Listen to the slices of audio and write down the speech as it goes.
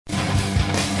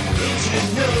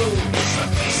should know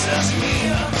something says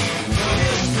here. No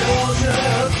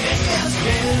disclosure, it has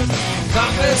been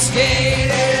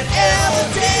confiscated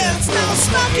evidence. No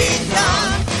smoking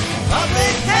gun.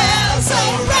 Public has a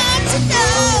right to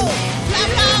know. Blah,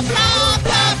 blah, blah,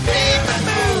 blah, be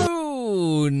removed.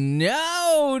 Ooh,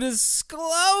 no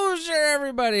disclosure,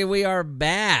 everybody. We are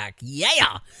back.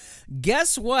 Yeah.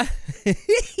 Guess what?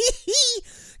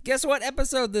 Guess what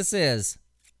episode this is?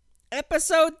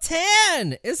 Episode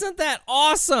 10. Isn't that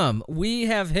awesome? We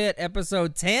have hit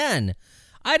episode 10.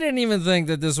 I didn't even think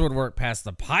that this would work past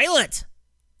the pilot.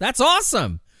 That's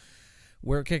awesome.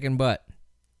 We're kicking butt.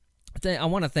 I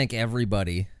want to thank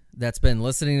everybody that's been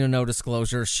listening to No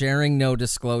Disclosure, sharing No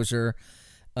Disclosure,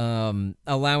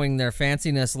 allowing their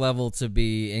fanciness level to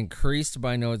be increased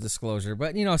by No Disclosure.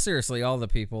 But, you know, seriously, all the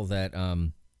people that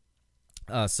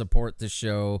support the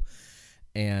show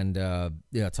and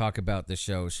talk about the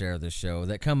show, share the show,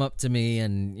 that come up to me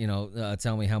and,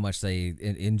 tell me how much they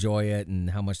enjoy it and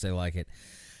how much they like it.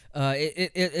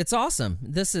 It's awesome.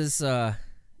 This is,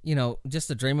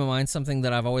 just a dream of mine, something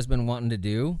that I've always been wanting to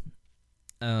do.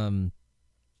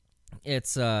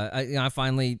 It's I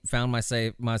finally found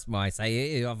can't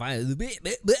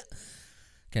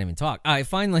even talk. I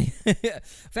finally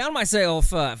found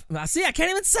myself. I can't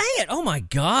even say it. Oh my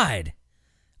God.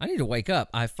 I need to wake up.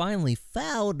 I finally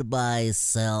found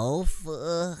myself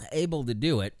able to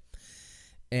do it,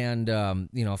 and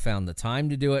found the time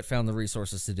to do it, found the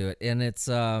resources to do it, and it's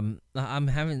I'm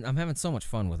having so much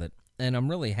fun with it, and I'm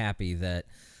really happy that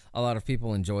a lot of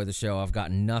people enjoy the show. I've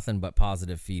gotten nothing but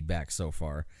positive feedback so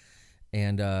far,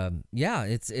 and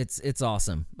it's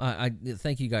awesome. I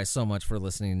thank you guys so much for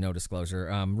listening to No Disclosure.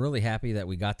 I'm really happy that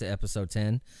we got to episode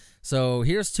 10. So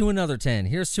here's to another 10.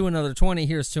 Here's to another 20.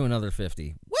 Here's to another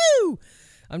 50. Woo!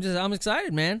 I'm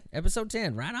excited, man. Episode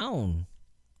 10, right on.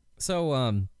 So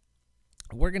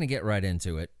we're gonna get right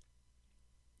into it.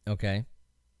 Okay,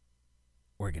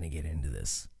 we're gonna get into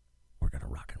this. We're gonna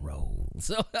rock and roll.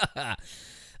 So,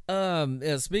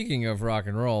 speaking of rock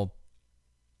and roll,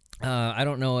 I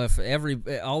don't know if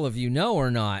all of you know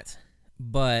or not,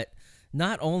 but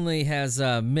not only has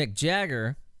Mick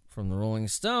Jagger from the Rolling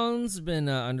Stones been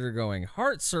undergoing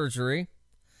heart surgery,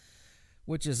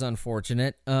 which is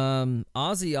unfortunate.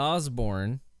 Ozzy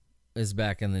Osbourne is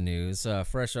back in the news,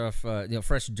 fresh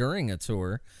during a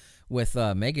tour with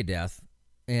Megadeth,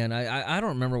 and I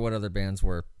don't remember what other bands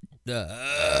were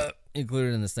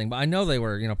included in this thing, but I know they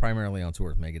were primarily on tour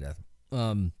with Megadeth.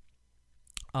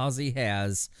 Ozzy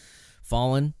has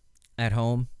fallen at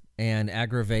home and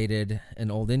aggravated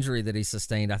an old injury that he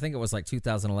sustained. I think it was like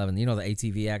 2011. The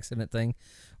ATV accident thing,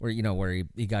 where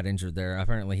he got injured there.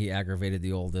 Apparently, he aggravated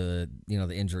the old the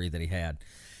injury that he had,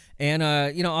 and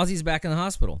Ozzy's back in the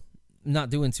hospital, not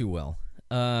doing too well.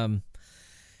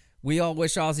 We all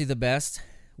wish Ozzy the best.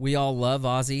 We all love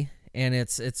Ozzy, and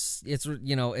it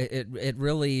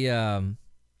really,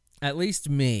 at least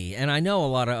me, and I know a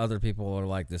lot of other people are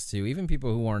like this too. Even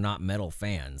people who are not metal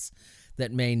fans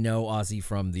that may know Ozzy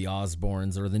from the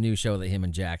Osbournes or the new show that him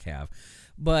and Jack have.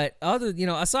 But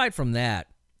aside from that,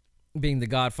 being the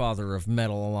godfather of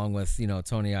metal along with,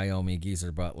 Tony Iommi,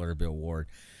 Geezer Butler, Bill Ward,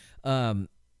 Ozzy's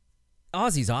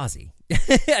Ozzy.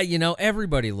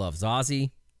 Everybody loves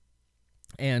Ozzy.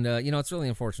 And, it's really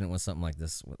unfortunate when something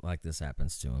like this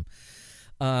happens to him.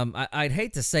 I'd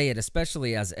hate to say it,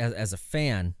 especially as a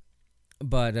fan,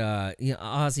 but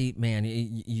Ozzy, man,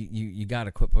 you got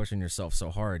to quit pushing yourself so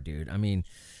hard, dude. I mean,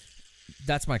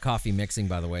 that's my coffee mixing,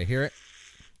 by the way. Hear it?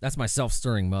 That's my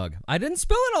self-stirring mug. I didn't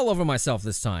spill it all over myself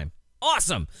this time.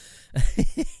 Awesome.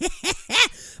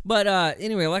 But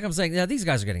anyway, like I'm saying, these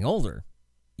guys are getting older.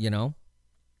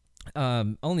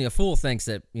 Only a fool thinks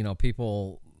that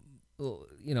people,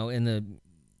 in the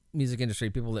music industry,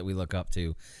 people that we look up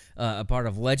to, a part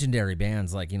of legendary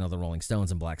bands like, the Rolling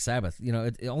Stones and Black Sabbath,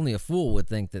 only a fool would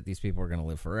think that these people are going to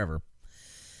live forever.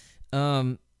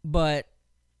 But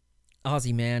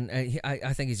Ozzy, man,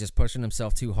 I think he's just pushing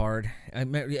himself too hard.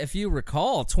 If you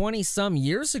recall, 20-some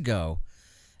years ago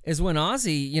is when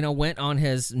Ozzy, went on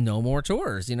his No More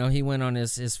tours. He went on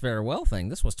his farewell thing.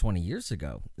 This was 20 years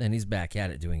ago, and he's back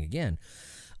at it doing again.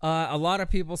 A lot of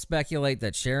people speculate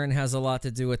that Sharon has a lot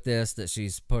to do with this, that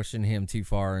she's pushing him too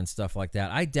far and stuff like that.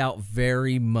 I doubt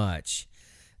very much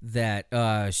that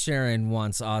Sharon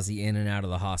wants Ozzy in and out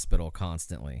of the hospital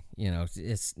constantly.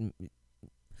 It's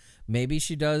maybe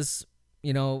she does,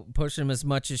 push him as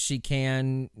much as she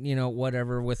can,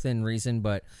 whatever, within reason.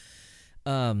 But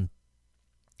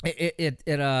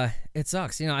it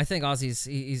sucks. You know, I think Ozzy's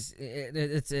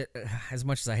it's as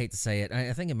much as I hate to say it,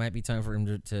 I think it might be time for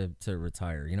him to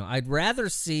retire. You know, I'd rather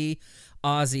see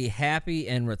Ozzy happy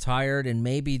and retired and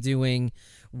maybe doing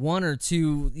one or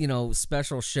two, you know,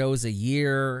 special shows a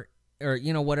year or,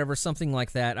 you know, whatever, something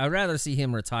like that. I'd rather see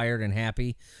him retired and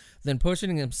happy than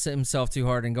pushing himself too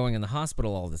hard and going in the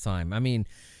hospital all the time. I mean,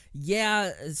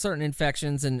 yeah, certain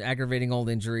infections and aggravating old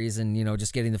injuries and, you know,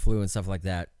 just getting the flu and stuff like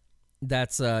that.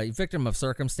 That's victim of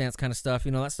circumstance kind of stuff.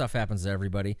 You know, that stuff happens to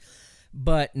everybody.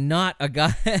 But not a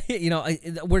guy, you know,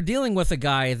 we're dealing with a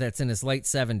guy that's in his late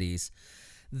 70s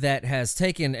that has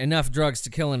taken enough drugs to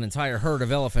kill an entire herd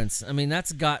of elephants. I mean,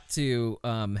 that's got to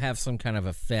have some kind of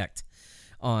effect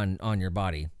on your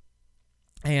body.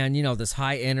 And, you know, this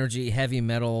high energy, heavy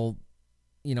metal,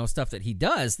 you know, stuff that he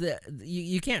does,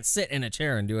 you can't sit in a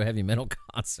chair and do a heavy metal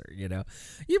concert, you know.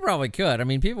 You probably could. I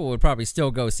mean, people would probably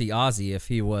still go see Ozzy if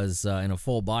he was in a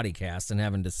full body cast and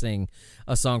having to sing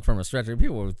a song from a stretcher.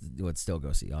 People would still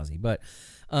go see Ozzy. But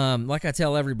like I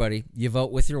tell everybody, you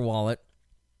vote with your wallet.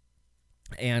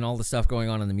 And all the stuff going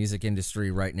on in the music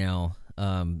industry right now,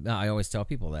 I always tell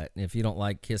people that. If you don't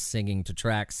like Kiss singing to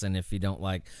tracks, and if you don't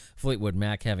like Fleetwood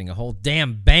Mac having a whole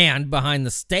damn band behind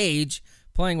the stage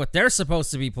playing what they're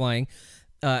supposed to be playing,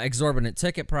 exorbitant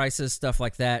ticket prices, stuff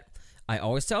like that, I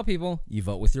always tell people, you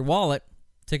vote with your wallet.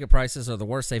 Ticket prices are the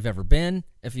worst they've ever been.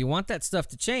 If you want that stuff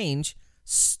to change,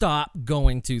 stop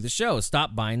going to the show.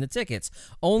 Stop buying the tickets.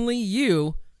 Only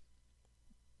you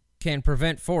can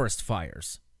prevent forest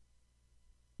fires.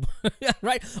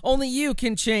 Right? Only you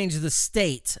can change the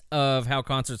state of how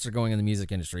concerts are going in the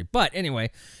music industry. But anyway,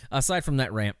 aside from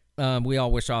that rant, we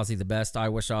all wish Ozzy the best. I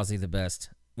wish Ozzy the best.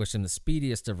 Wish him the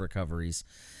speediest of recoveries.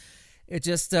 It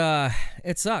just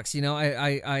it sucks, you know.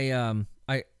 I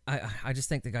just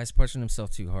think the guy's pushing himself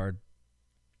too hard.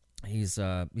 He's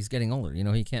getting older, you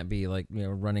know. He can't be like, you know,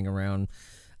 running around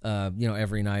you know,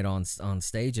 every night on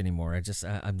stage anymore. I'm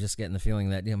just getting the feeling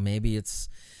that, you know, maybe it's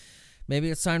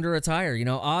time to retire. You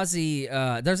know, Ozzy,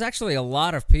 there's actually a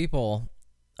lot of people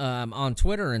on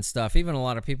Twitter and stuff, even a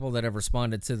lot of people that have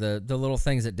responded to the little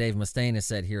things that Dave Mustaine has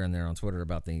said here and there on Twitter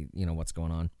about the, you know, what's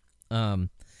going on.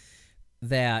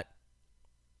 That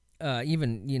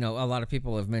even, you know, a lot of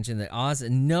people have mentioned that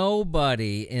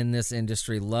nobody in this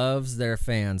industry loves their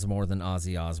fans more than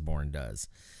Ozzy Osbourne does.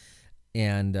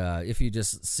 And if you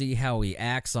just see how he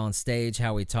acts on stage,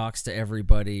 how he talks to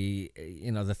everybody,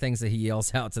 you know, the things that he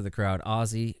yells out to the crowd,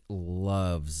 Ozzy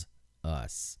loves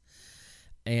us.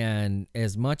 And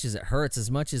as much as it hurts,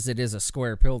 as much as it is a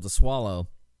square pill to swallow,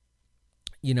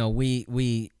 you know,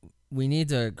 we need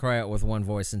to cry out with one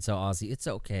voice and tell Ozzy, it's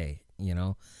okay, you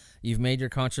know. You've made your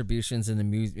contributions in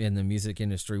the music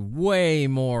industry way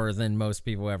more than most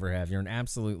people ever have. You're an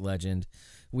absolute legend.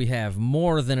 We have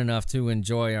more than enough to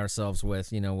enjoy ourselves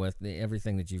with, you know, with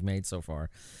everything that you've made so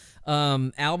far.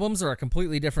 Albums are a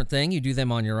completely different thing. You do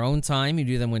them on your own time. You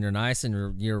do them when you're nice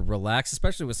and you're relaxed,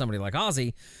 especially with somebody like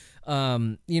Ozzy,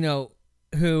 you know,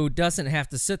 who doesn't have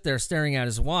to sit there staring at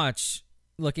his watch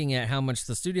looking at how much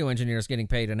the studio engineer is getting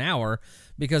paid an hour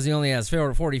because he only has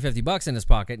 $40-$50 in his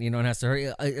pocket, you know, and has to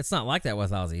hurry. It's not like that with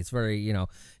Ozzy. It's very, you know,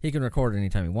 he can record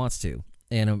anytime he wants to,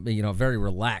 and you know, very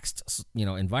relaxed, you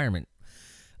know, environment.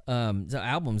 So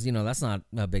albums, you know, that's not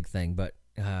a big thing, but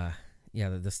yeah,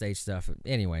 the stage stuff.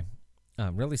 Anyway,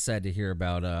 really sad to hear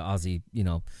about Ozzy, you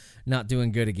know, not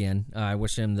doing good again. I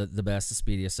wish him the best, the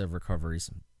speediest of recoveries.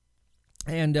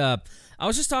 And I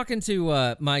was just talking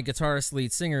to my guitarist,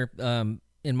 lead singer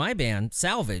in my band,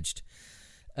 Salvaged.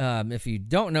 If you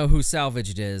don't know who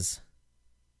Salvaged is,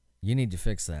 you need to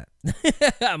fix that.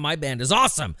 My band is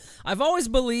awesome. I've always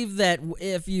believed that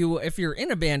if you're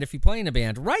in a band, if you play in a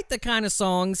band, write the kind of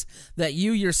songs that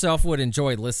you yourself would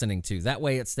enjoy listening to. That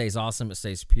way it stays awesome, it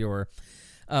stays pure.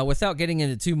 Without getting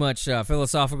into too much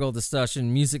philosophical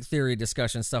discussion, music theory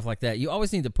discussion, stuff like that, you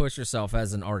always need to push yourself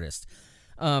as an artist.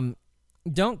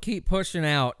 Don't keep pushing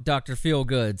out Dr.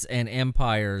 Feelgoods and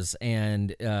Empires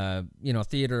and, you know,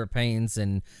 Theater of Pains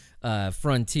and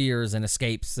Frontiers and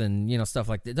Escapes and, you know, stuff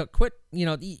like that. Don't quit, you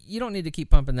know, you don't need to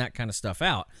keep pumping that kind of stuff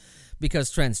out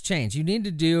because trends change. You need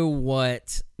to do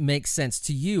what makes sense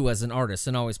to you as an artist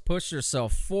and always push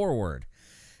yourself forward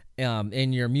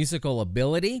in your musical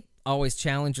ability. Always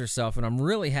challenge yourself, and I'm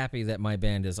really happy that my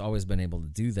band has always been able to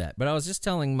do that. But I was just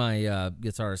telling my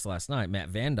guitarist last night, Matt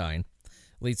Van Dyne,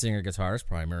 lead singer, guitarist,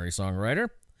 primary songwriter,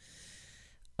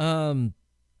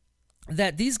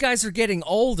 that these guys are getting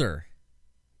older.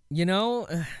 You know,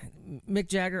 Mick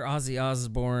Jagger, Ozzy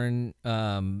Osbourne,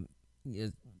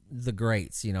 the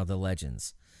greats, you know, the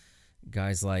legends.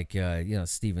 Guys like, you know,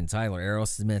 Steven Tyler,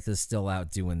 Aerosmith is still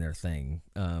out doing their thing.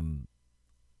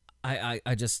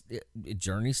 I just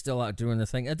Journey's still out doing the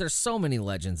thing. There's so many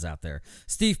legends out there.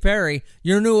 Steve Perry,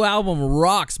 your new album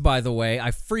rocks, by the way. I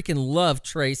freaking love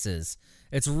Traces.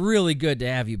 It's really good to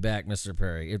have you back, Mr.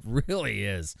 Perry. It really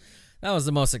is. That was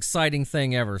the most exciting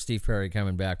thing ever, Steve Perry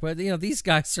coming back. But these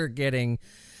guys are getting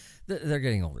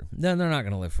older. They're not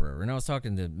going to live forever. And I was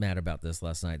talking to Matt about this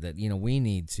last night, that we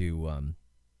need to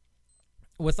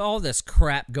with all this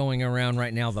crap going around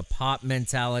right now, the pop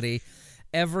mentality,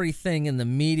 everything in the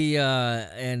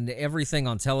media and everything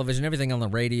on television, everything on the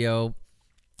radio,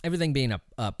 everything being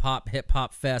a pop,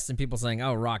 hip-hop fest, and people saying,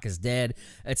 oh, rock is dead,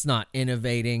 it's not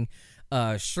innovating.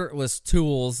 Shirtless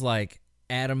tools like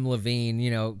Adam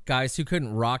Levine, guys who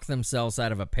couldn't rock themselves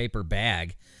out of a paper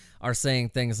bag, are saying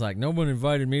things like, no one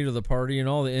invited me to the party and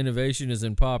all the innovation is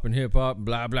in pop and hip-hop,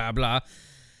 blah, blah, blah.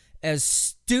 As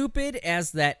stupid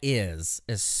as that is,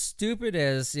 as stupid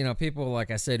as, people, like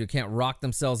I said, who can't rock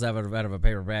themselves out of a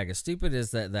paper bag, as stupid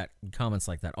as that comments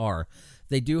like that are,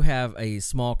 they do have a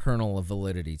small kernel of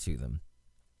validity to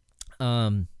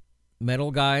them. Metal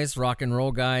guys, rock and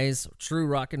roll guys, true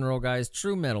rock and roll guys,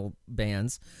 true metal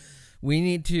bands,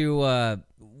 we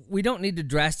don't need to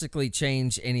drastically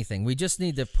change anything. We just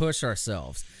need to push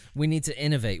ourselves. We need to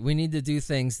innovate. We need to do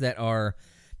things that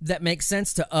make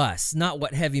sense to us, not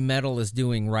what heavy metal is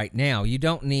doing right now. You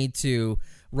don't need to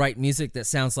write music that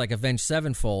sounds like Avenged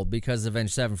Sevenfold because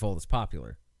Avenged Sevenfold is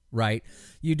popular, right?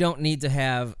 You don't need to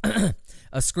have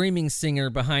a screaming singer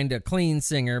behind a clean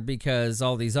singer because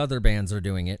all these other bands are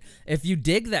doing it. If you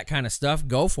dig that kind of stuff,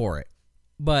 go for it.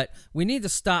 But we need to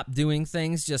stop doing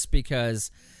things just because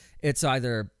it's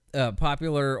either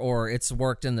popular or it's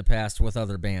worked in the past with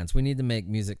other bands. We need to make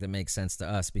music that makes sense to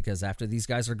us, because after these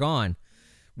guys are gone,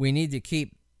 we need to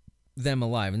keep them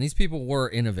alive. And these people were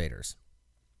innovators.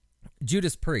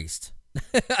 Judas Priest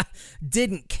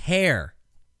didn't care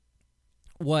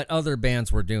what other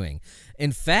bands were doing.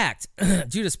 In fact,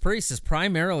 Judas Priest is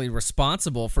primarily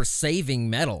responsible for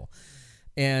saving metal.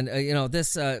 And,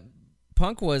 this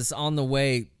punk was on the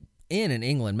way in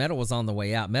England. Metal was on the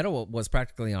way out. Metal was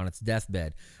practically on its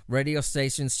deathbed. Radio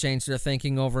stations changed their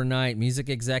thinking overnight. Music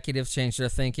executives changed their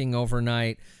thinking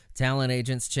overnight. Talent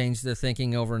agents changed their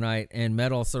thinking overnight, and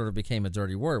metal sort of became a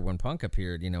dirty word when punk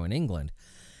appeared, in England.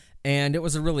 And it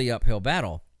was a really uphill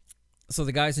battle. So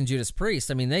the guys in Judas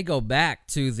Priest, they go back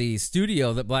to the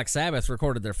studio that Black Sabbath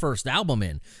recorded their first album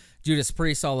in. Judas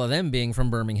Priest, all of them being from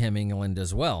Birmingham, England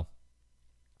as well.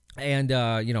 And,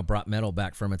 brought metal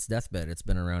back from its deathbed. It's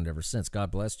been around ever since.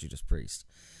 God bless Judas Priest.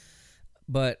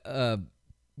 But,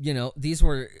 these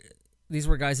were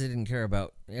guys that didn't care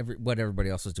about what everybody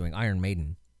else was doing. Iron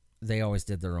Maiden, they always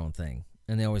did their own thing,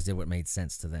 and they always did what made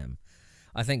sense to them.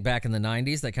 I think back in the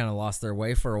 90s, they kind of lost their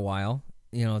way for a while,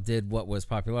 did what was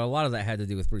popular. A lot of that had to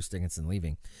do with Bruce Dickinson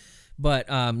leaving. But,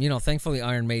 thankfully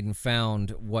Iron Maiden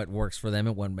found what works for them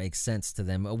and what makes sense to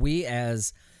them. We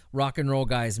as rock and roll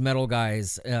guys, metal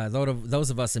guys, those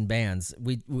of us in bands,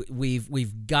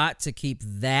 we've got to keep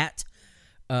that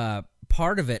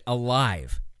part of it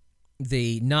alive.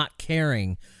 The not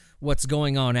caring what's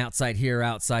going on outside here,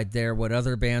 outside there, what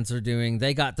other bands are doing.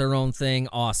 They got their own thing.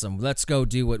 Awesome. Let's go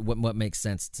do what makes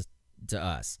sense to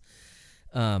us.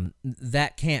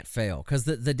 That can't fail, because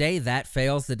the day that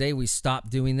fails, the day we stop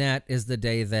doing that, is the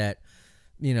day that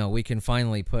we can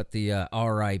finally put the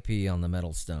RIP on the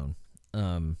metal stone.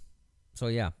 So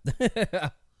yeah.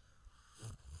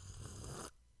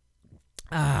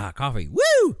 Coffee.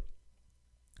 Woo!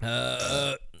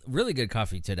 Really good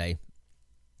coffee today.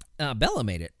 Bella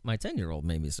made it. My 10-year-old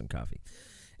made me some coffee,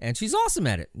 and she's awesome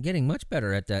at it. Getting much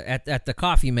better at the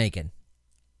coffee making.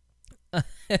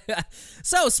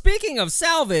 So speaking of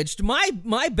Salvaged,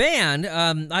 my band,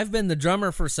 I've been the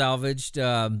drummer for Salvaged.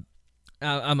 I'm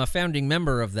a founding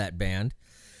member of that band.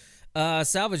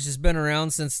 Salvaged has been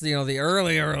around since the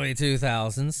early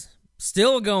 2000s,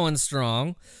 still going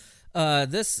strong.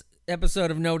 This episode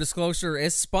of No Disclosure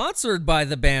is sponsored by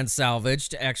the band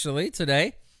Salvaged, actually,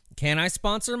 today. Can I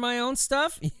sponsor my own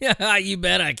stuff? Yeah, you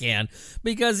bet I can,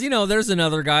 because there's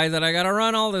another guy that I gotta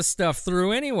run all this stuff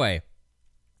through anyway.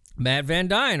 Matt Van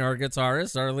Dyne, our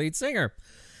guitarist, our lead singer.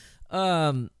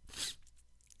 So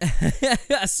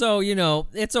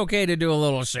it's okay to do a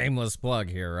little shameless plug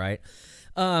here, right?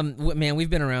 Man, we've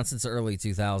been around since the early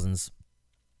 2000s.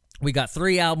 We got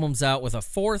 3 albums out, with a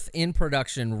 4th in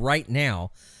production right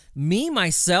now. Me,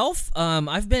 myself,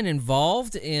 I've been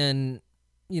involved in,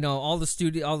 all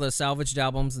the Salvaged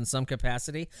albums in some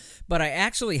capacity, but I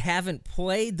actually haven't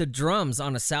played the drums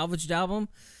on a Salvaged album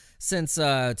since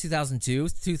 2002,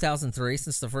 2003,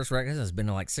 since the first record. It's been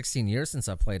like 16 years since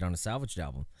I played on a Salvaged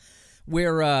album.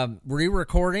 We're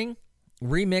re-recording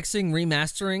remixing,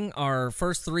 remastering our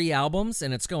first 3 albums,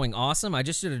 and it's going awesome. I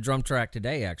just did a drum track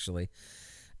today, actually.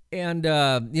 And,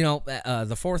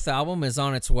 the 4th album is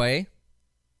on its way.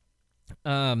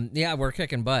 Yeah, we're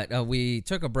kicking butt. We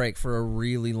took a break for a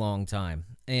really long time,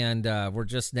 and we're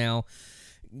just now,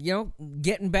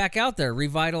 getting back out there,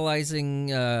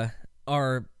 revitalizing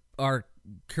our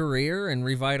career and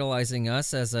revitalizing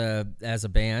us as a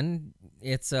band.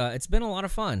 It's been a lot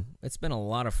of fun. It's been a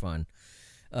lot of fun.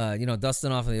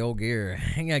 Dusting off of the old gear,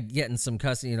 getting some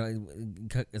custom,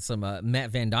 Matt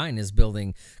Van Dyne is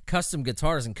building custom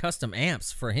guitars and custom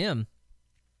amps for him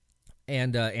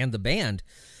and the band.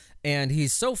 And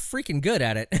he's so freaking good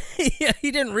at it. He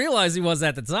didn't realize he was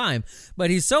at the time, but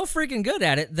he's so freaking good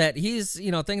at it that he's,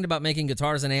 thinking about making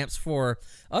guitars and amps for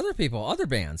other people, other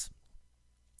bands,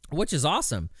 which is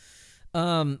awesome.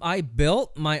 I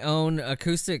built my own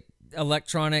acoustic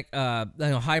electronic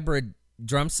hybrid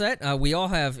drum set. We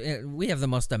have the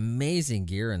most amazing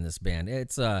gear in this band.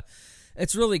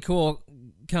 It's really cool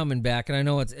coming back, and I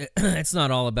know it's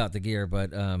not all about the gear, but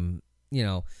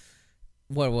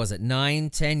what was it,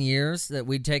 9-10 years that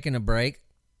we'd taken a break,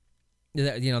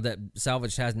 that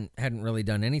Salvage hadn't really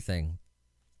done anything.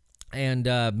 And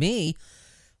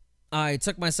I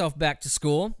took myself back to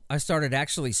school. I started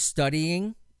actually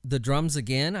studying the drums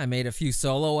again. I made a few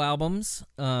solo albums,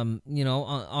 on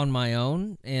my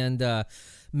own. And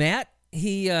Matt,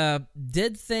 he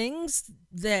did things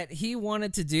that he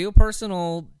wanted to do,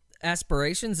 personal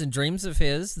aspirations and dreams of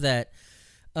his that,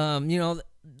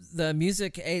 the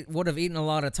music would have eaten a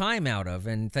lot of time out of,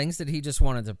 and things that he just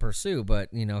wanted to pursue. But,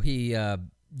 he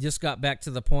just got back to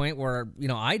the point where,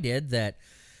 I did that.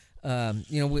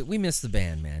 We miss the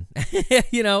band, man.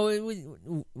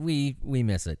 We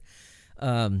miss it.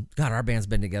 God, our band's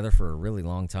been together for a really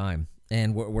long time,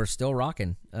 and we're still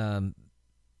rocking.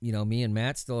 Me and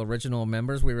Matt, still original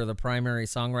members. We were the primary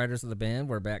songwriters of the band.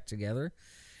 We're back together,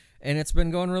 and it's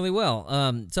been going really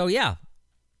well. So yeah,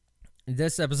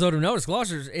 this episode of No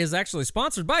Disclosure is actually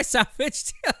sponsored by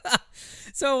Salvage.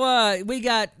 So we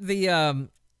got the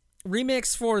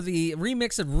remix for the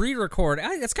remix and re-record.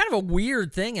 It's kind of a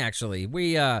weird thing, actually.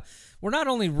 We're not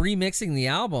only remixing the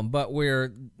album, but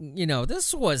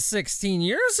this was 16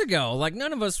 years ago. Like,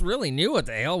 none of us really knew what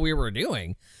the hell we were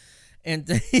doing. And,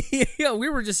 we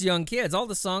were just young kids. All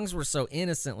the songs were so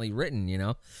innocently written,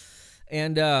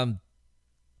 And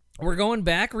we're going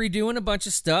back, redoing a bunch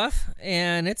of stuff,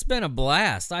 and it's been a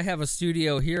blast. I have a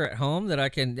studio here at home that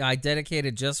I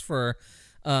dedicated just for,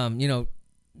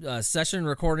 session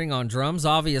recording on drums.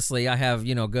 Obviously, I have,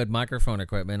 good microphone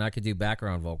equipment. I could do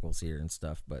background vocals here and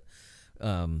stuff, but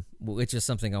which is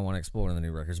something I want to explore in the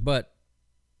new records. But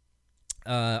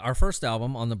our first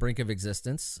album, On the Brink of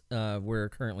Existence, we're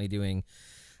currently doing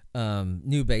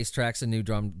new bass tracks and new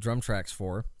drum tracks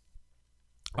for.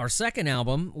 Our second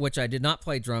album, which I did not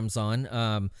play drums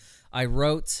on, I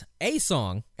wrote a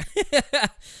song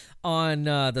on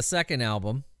the second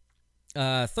album.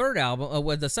 Third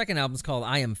album, the second album is called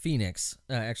I Am Phoenix.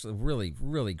 Actually, really,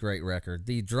 really great record.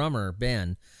 The drummer,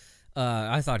 Ben,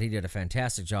 I thought he did a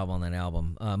fantastic job on that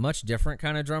album. Much different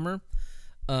kind of drummer.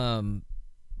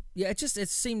 It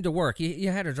seemed to work.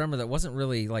 You had a drummer that wasn't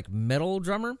really like metal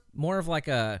drummer, more of like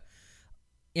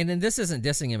and then this isn't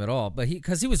dissing him at all, but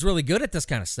because he was really good at this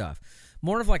kind of stuff.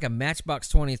 More of like a Matchbox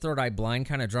 20, Third Eye Blind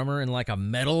kind of drummer in like a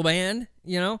metal band,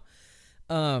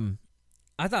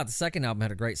 I thought the second album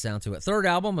had a great sound to it. Third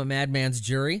album, A Madman's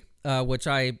Jury, which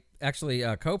I actually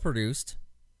co-produced.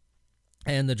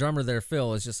 And the drummer there,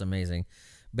 Phil, is just amazing.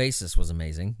 Bassist was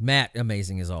amazing. Matt,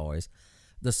 amazing as always.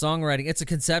 The songwriting, it's a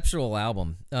conceptual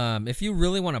album. If you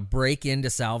really want to break into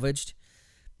Salvaged,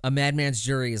 A Madman's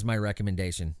Jury is my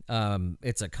recommendation.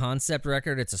 It's a concept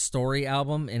record. It's a story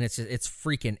album, and it's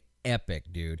freaking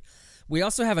epic, dude. We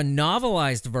also have a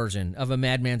novelized version of A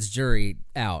Madman's Jury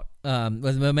out,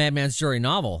 with a Madman's Jury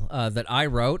novel that I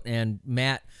wrote, and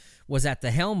Matt was at the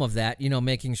helm of that,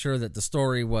 making sure that the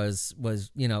story was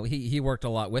he worked a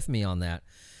lot with me on that.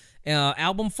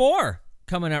 Album 4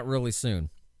 coming out really soon.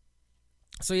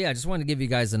 So yeah, I just wanted to give you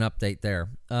guys an update there.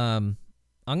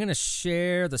 I'm going to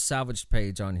share the Salvaged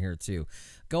page on here too.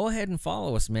 Go ahead and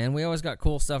follow us, man. We always got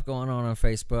cool stuff going on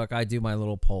Facebook. I do my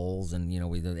little polls, and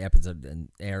we do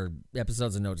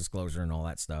episodes of No Disclosure and all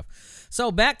that stuff.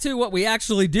 So back to what we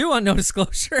actually do on No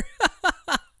Disclosure.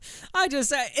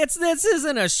 This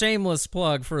isn't a shameless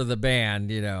plug for the band,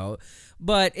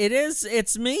 but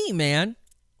it's me, man.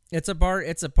 It's a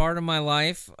part of my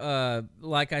life.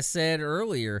 Like I said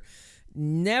earlier,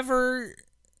 never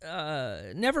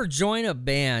join a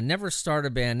band, never start a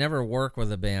band, never work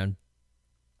with a band,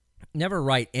 never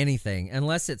write anything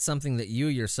unless it's something that you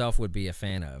yourself would be a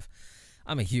fan of.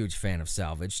 I'm a huge fan of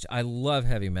Salvaged. I love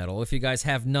heavy metal. If you guys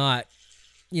have not,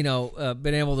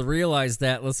 been able to realize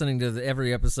that listening to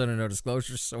every episode of No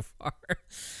Disclosure so far.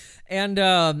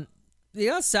 And,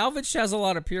 Salvaged has a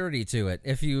lot of purity to it.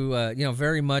 If you,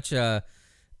 very much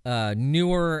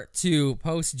newer to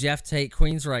post-Jeff Tate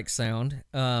Queensryche sound,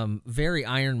 very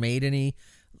Iron Maiden-y,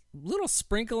 little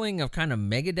sprinkling of kind of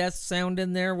Megadeth sound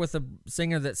in there with a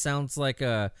singer that sounds like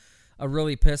a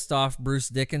really pissed off Bruce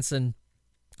Dickinson.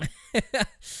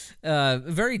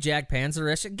 Very Jack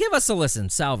Panzer-ish. Give us a listen.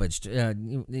 Salvaged.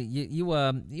 You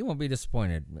won't be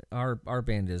disappointed. Our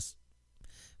band is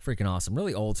freaking awesome.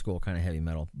 Really old school kind of heavy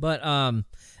metal. But and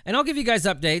I'll give you guys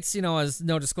updates, as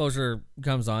No Disclosure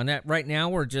comes on. Right now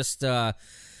we're just doing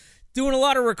a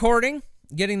lot of recording,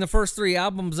 getting the first 3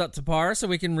 albums up to par so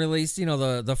we can release, the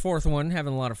 4th one,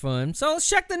 having a lot of fun. So let's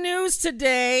check the news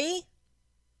today.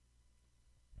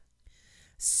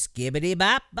 Skibbity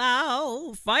bop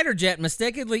bow. Fighter jet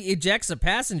mistakenly ejects a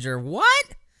passenger.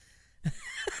 What?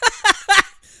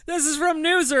 This is from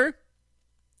Newser.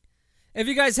 If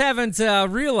you guys haven't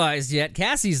realized yet,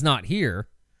 Cassie's not here.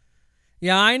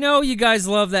 Yeah, I know you guys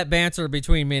love that banter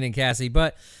between me and Cassie,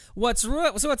 but what's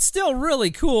still really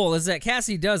cool is that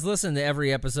Cassie does listen to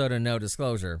every episode of No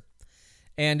Disclosure.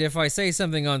 And if I say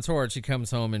something untoward, she comes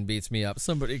home and beats me up.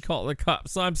 Somebody call the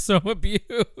cops. I'm so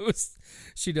abused.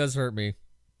 She does hurt me.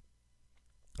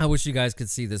 I wish you guys could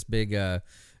see these big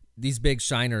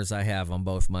shiners I have on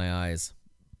both my eyes.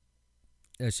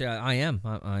 I am.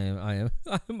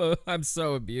 I'm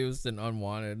so abused and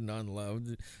unwanted and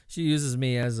unloved. She uses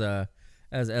me as a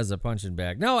punching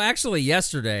bag. No, actually,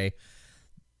 yesterday,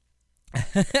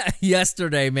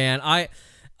 man,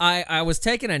 I was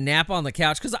taking a nap on the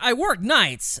couch because I work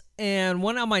nights, and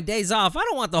when on my days off, I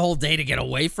don't want the whole day to get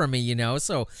away from me,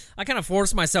 So I kind of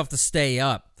force myself to stay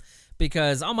up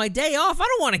because on my day off, I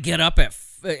don't want to get up at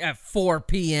 4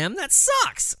 p.m. That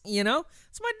sucks,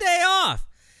 It's my day off.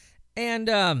 And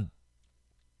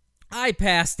I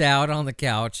passed out on the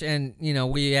couch, and,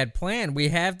 we had planned. We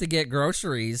have to get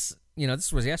groceries.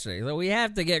 This was yesterday. So we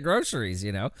have to get groceries,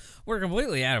 We're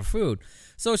completely out of food.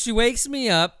 So she wakes me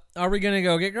up. Are we going to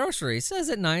go get groceries? Says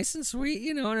it nice and sweet,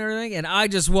 and everything. And I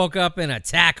just woke up in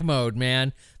attack mode,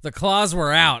 man. The claws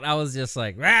were out. I was just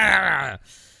like, rah!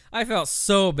 I felt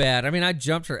so bad. I mean, I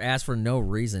jumped her ass for no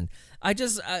reason. I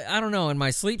don't know. In my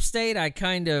sleep state, I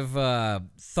kind of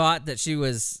thought that she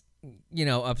was,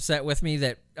 upset with me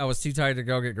that I was too tired to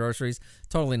go get groceries.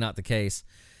 Totally not the case.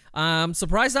 I'm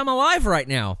surprised I'm alive right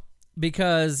now,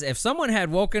 because if someone had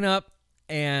woken up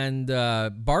and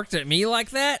barked at me like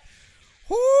that,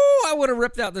 I would have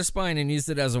ripped out their spine and used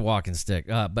it as a walking stick.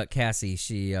 But Cassie,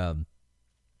 she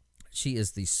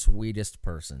is the sweetest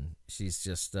person. She's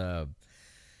just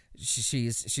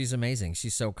she's amazing.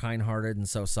 She's so kind-hearted and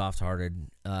so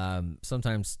soft-hearted.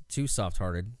 Sometimes too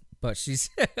soft-hearted, but she's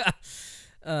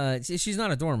she's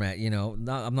not a doormat.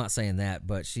 I'm not saying that,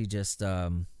 but she just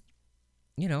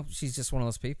she's just one of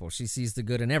those people. She sees the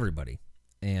good in everybody,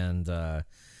 and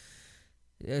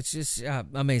it's just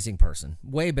amazing person.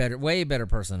 Way better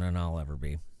person than I'll ever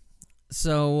be.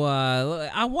 So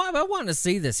I want to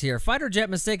see this here. Fighter jet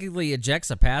mistakenly ejects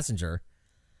a passenger.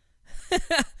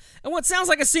 And what sounds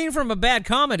like a scene from a bad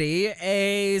comedy,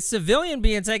 a civilian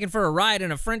being taken for a ride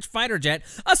in a French fighter jet.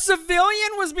 A civilian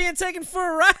was being taken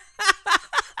for a ride?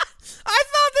 I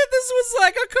thought that this was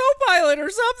like a co-pilot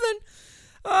or something.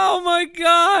 Oh my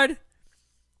God.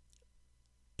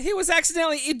 He was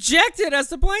accidentally ejected as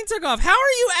the plane took off. How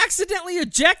are you accidentally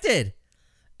ejected?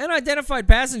 Unidentified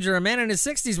passenger, a man in his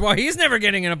 60s. Well, he's never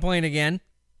getting in a plane again.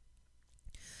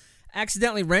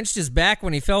 Accidentally wrenched his back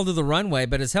when he fell to the runway,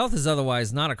 but his health is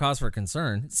otherwise not a cause for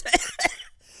concern. Says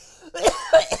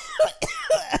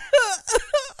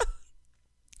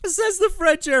the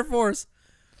French Air Force.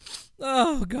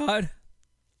 Oh, God.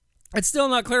 It's still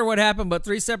not clear what happened, but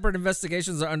 3 separate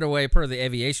investigations are underway per the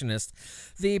aviationist.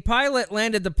 The pilot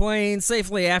landed the plane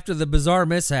safely after the bizarre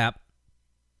mishap.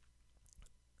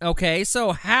 Okay,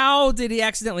 so how did he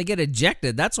accidentally get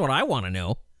ejected? That's what I want to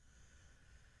know.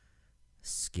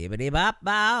 Skibbity bop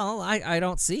bow. I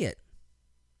don't see it.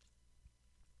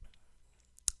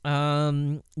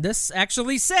 This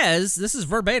actually says, this is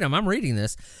verbatim, I'm reading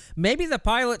this. Maybe the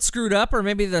pilot screwed up, or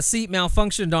maybe the seat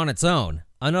malfunctioned on its own.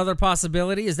 Another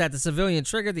possibility is that the civilian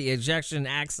triggered the ejection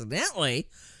accidentally,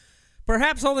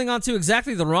 perhaps holding onto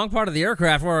exactly the wrong part of the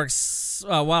aircraft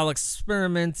while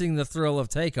experimenting the thrill of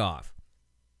takeoff.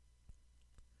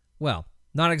 Well,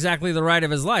 not exactly the ride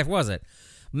of his life, was it?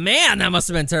 Man, that must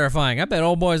have been terrifying. I bet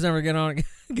old boys never get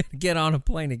on a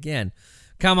plane again.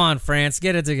 Come on, France,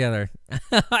 get it together.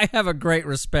 I have a great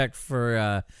respect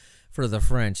for for the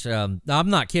French. I'm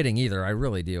not kidding either. I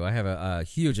really do. I have a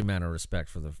huge amount of respect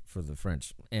for the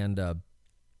French, and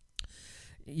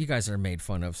you guys are made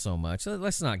fun of so much.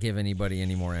 Let's not give anybody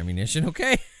any more ammunition,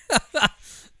 okay?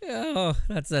 Oh,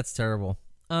 that's terrible.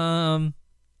 What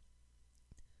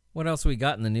else we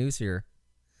got in the news here?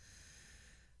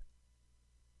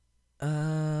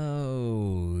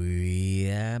 Oh,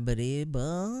 yeah, bibbidi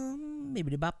bum,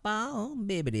 bibbidi bop bow,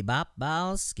 bibbidi bop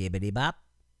bow, skibbidi bop.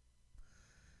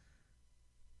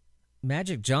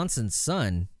 Magic Johnson's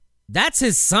son. That's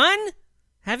his son?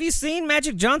 Have you seen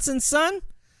Magic Johnson's son?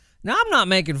 Now, I'm not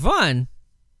making fun,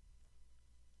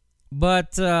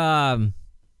 but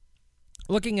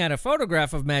looking at a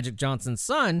photograph of Magic Johnson's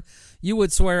son, you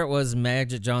would swear it was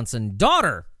Magic Johnson's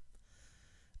daughter.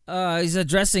 He's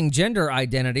addressing gender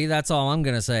identity. That's all I'm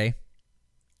going to say.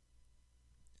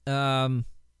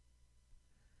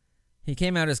 He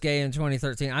came out as gay in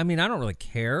 2013. I mean, I don't really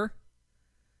care.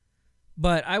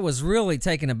 But I was really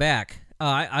taken aback.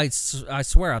 I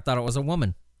swear I thought it was a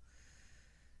woman.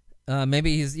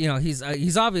 Maybe he's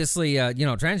obviously,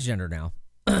 transgender now.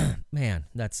 Man,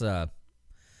 that's...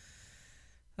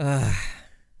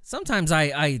 Sometimes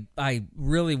I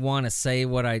really want to say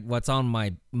what's on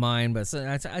my mind, but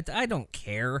I don't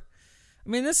care. I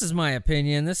mean, this is my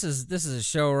opinion. This is a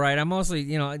show, right? I'm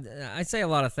mostly, I say a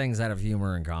lot of things out of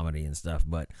humor and comedy and stuff,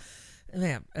 but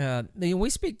man, we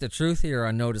speak the truth here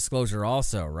on No Disclosure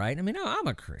also, right? I mean, I'm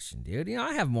a Christian, dude.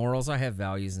 I have morals, I have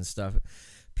values and stuff.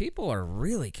 People are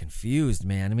really confused,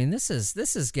 man. I mean, this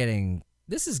is getting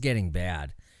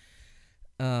bad.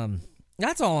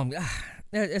 That's all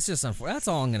it's just unfortunate. That's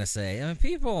all I'm gonna say. I mean,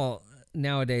 people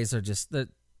nowadays are just they're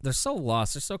so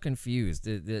lost. They're so confused.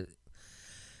 It's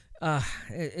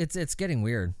getting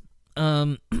weird.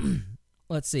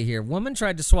 Let's see here. Woman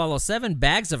tried to swallow 7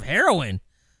 bags of heroin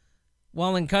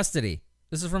while in custody.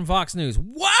 This is from Fox News.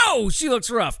 Whoa, she looks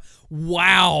rough.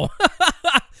 Wow.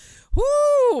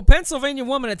 Woo! Pennsylvania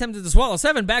woman attempted to swallow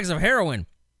 7 bags of heroin.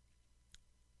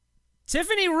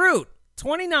 Tiffany Root,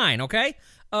 29. Okay.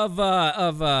 What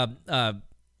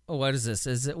is this?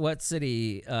 Is it what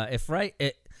city?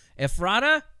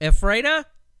 Ephrata,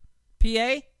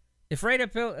 PA,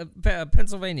 Ephrata,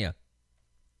 Pennsylvania.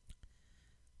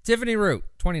 Tiffany Root,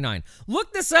 29.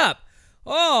 Look this up.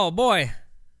 Oh boy,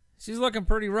 she's looking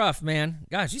pretty rough, man.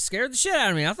 God, she scared the shit out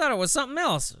of me. I thought it was something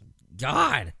else.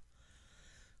 God.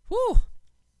 Whew.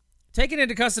 Taken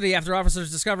into custody after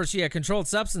officers discovered she had controlled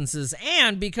substances,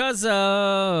 and because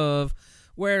of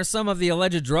where some of the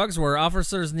alleged drugs were,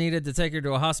 officers needed to take her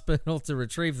to a hospital to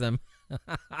retrieve them.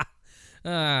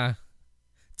 2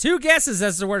 guesses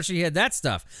as to where she hid that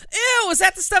stuff. Ew, was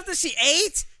that the stuff that she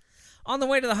ate? On the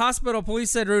way to the hospital, police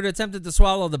said Root attempted to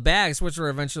swallow the bags, which were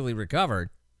eventually recovered.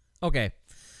 Okay.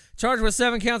 Charged with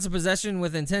 7 counts of possession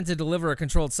with intent to deliver a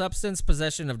controlled substance,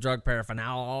 possession of drug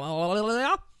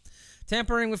paraphernalia,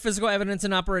 tampering with physical evidence,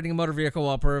 and operating a motor vehicle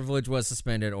while privilege was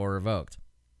suspended or revoked.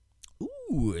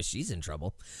 Ooh, she's in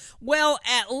trouble. Well,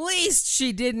 at least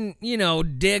she didn't,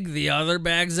 dig the other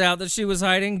bags out that she was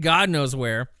hiding. God knows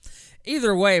where.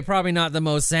 Either way, probably not the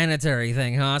most sanitary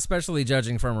thing, huh? Especially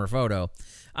judging from her photo.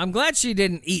 I'm glad she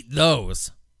didn't eat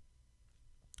those,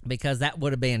 because that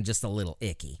would have been just a little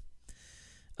icky.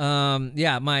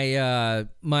 My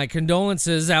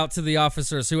condolences out to the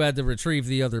officers who had to retrieve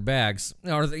the other bags,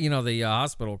 or the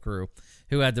hospital crew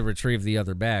who had to retrieve the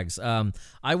other bags.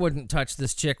 I wouldn't touch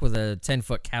this chick with a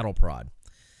 10-foot cattle prod.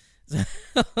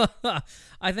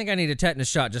 I think I need a tetanus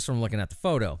shot just from looking at the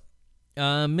photo.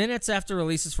 Minutes after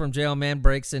releases from jail, man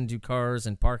breaks into cars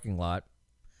and parking lot.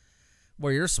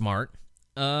 Well, you're smart.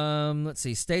 Let's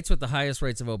see. States with the highest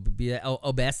rates of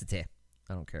obesity.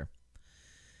 I don't care.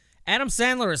 Adam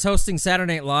Sandler is hosting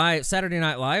Saturday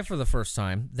Night Live for the first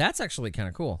time. That's actually kind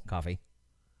of cool. Coffee.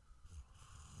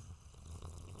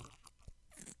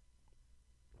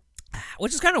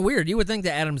 Which is kind of weird. You would think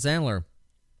that Adam Sandler,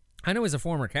 I know he's a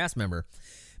former cast member,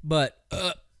 but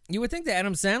you would think that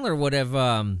Adam Sandler would have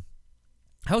hosted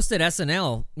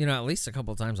SNL, at least a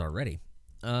couple times already.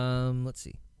 Let's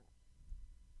see.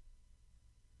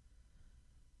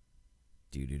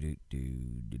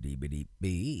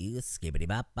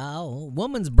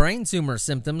 Woman's brain tumor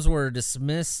symptoms were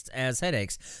dismissed as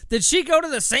headaches. Did she go to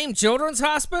the same children's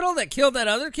hospital that killed that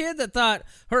other kid that thought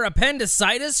her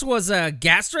appendicitis was a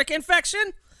gastric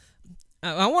infection?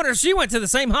 I wonder if she went to the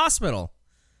same hospital.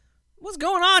 What's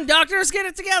going on, doctors? Get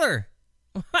it together.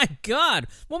 Oh my God.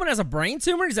 Woman has a brain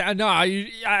tumor? He's like, no,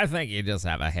 I think you just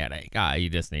have a headache. You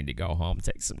just need to go home,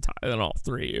 take some Tylenol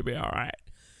 3. You'll be all right.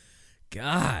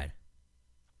 God.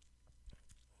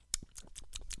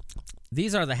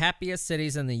 These are the happiest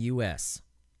cities in the U.S.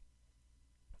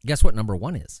 Guess what number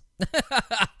 1 is?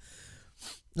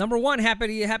 Number one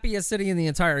happiest city in the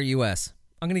entire U.S.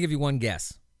 I'm going to give you one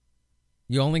guess.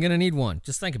 You're only going to need one.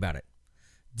 Just think about it.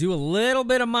 Do a little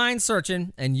bit of mind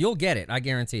searching, and you'll get it. I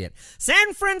guarantee it.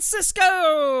 San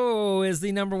Francisco is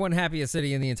the number one happiest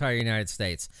city in the entire United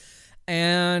States.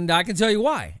 And I can tell you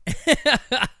why.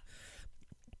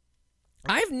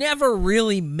 I've never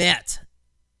really met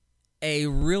a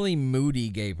really moody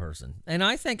gay person. And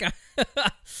I think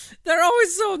they're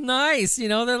always so nice. You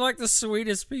know, they're like the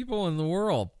sweetest people in the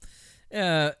world.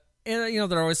 And, you know,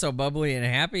 they're always so bubbly and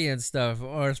happy and stuff,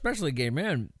 or especially gay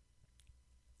men.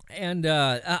 And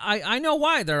I know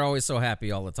why they're always so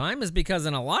happy all the time is because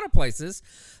in a lot of places,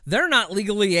 they're not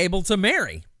legally able to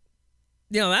marry.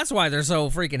 You know, that's why they're so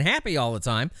freaking happy all the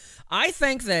time. I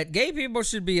think that gay people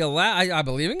should be allowed, I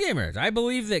believe in gay marriage. I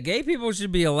believe that gay people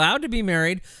should be allowed to be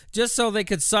married just so they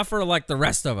could suffer like the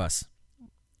rest of us.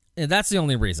 And that's the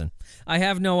only reason. I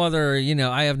have no other, you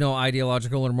know, I have no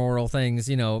ideological or moral things,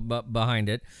 you know, behind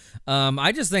it.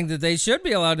 I just think that they should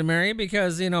be allowed to marry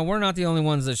because, you know, we're not the only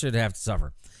ones that should have to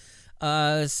suffer.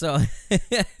 So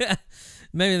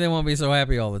maybe they won't be so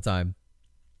happy all the time.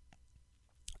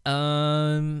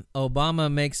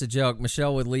 Obama makes a joke.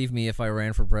 Michelle would leave me if I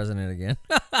ran for president again.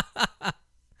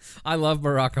 I love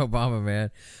Barack Obama, man.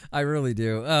 I really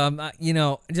do. You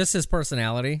know, just his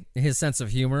personality, his sense of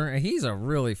humor. He's a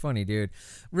really funny dude.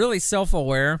 Really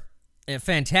self-aware and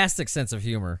fantastic sense of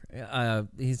humor.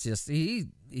 He's just,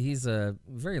 he's a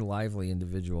very lively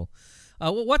individual.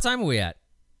 What time are we at?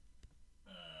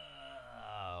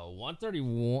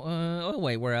 1:31. Oh,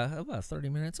 wait, we're about 30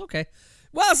 minutes. Okay.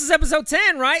 Well, this is episode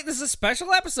 10, right? This is a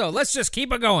special episode. Let's just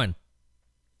keep it going.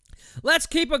 Let's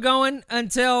keep it going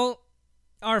until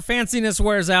our fanciness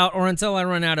wears out or until I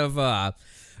run out of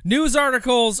news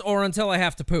articles or until I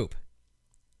have to poop.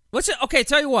 Okay,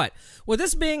 tell you what. With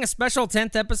this being a special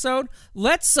 10th episode,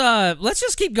 let's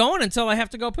just keep going until I have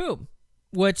to go poop.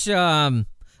 Which, I'm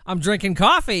drinking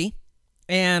coffee,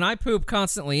 and I poop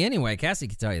constantly anyway. Cassie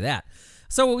can tell you that.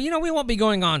 So, you know, we won't be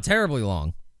going on terribly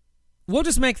long. We'll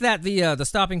just make that the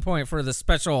stopping point for the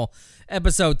special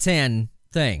episode 10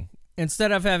 thing.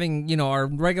 Instead of having, you know, our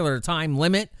regular time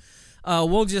limit,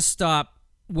 we'll just stop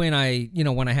when I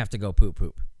have to go poop,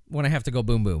 when I have to go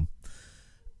boom,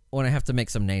 when I have to make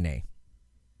some nay.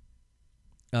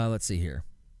 Let's see here.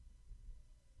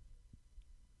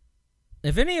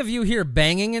 If any of you hear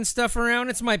banging and stuff around,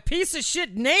 it's my piece of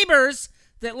shit neighbors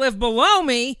that live below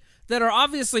me that are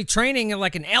obviously training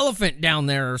like an elephant down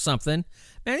there or something.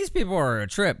 Man, these people are a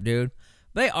trip, dude.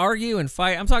 They argue and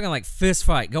fight. I'm talking like fist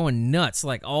fight, going nuts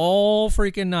like all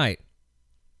freaking night.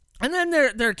 And then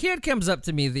their kid comes up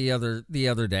to me the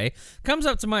other day, comes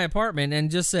up to my apartment and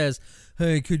just says,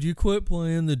 "Hey, could you quit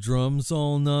playing the drums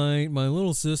all night? My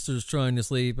little sister's trying to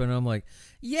sleep." And I'm like,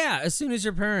 yeah, as soon as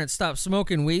your parents stop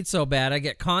smoking weed so bad, I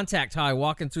get contact high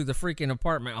walking through the freaking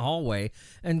apartment hallway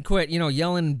and quit, you know,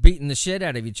 yelling and beating the shit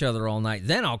out of each other all night.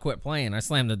 Then I'll quit playing. I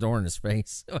slam the door in his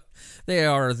face. They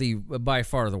are by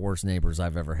far the worst neighbors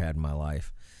I've ever had in my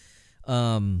life.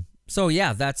 So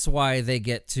yeah, that's why they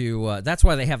get to, that's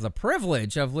why they have the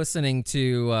privilege of listening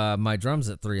to my drums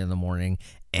at 3 a.m,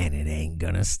 and it ain't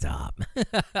gonna stop.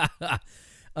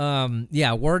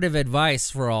 Yeah, word of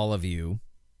advice for all of you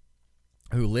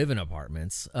who live in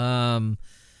apartments. Don't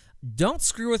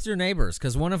screw with your neighbors,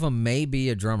 because one of them may be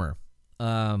a drummer.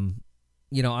 You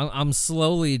know, I'm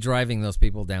slowly driving those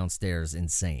people downstairs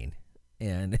insane.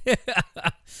 And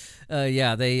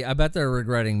yeah, I bet they're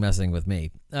regretting messing with me.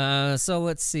 So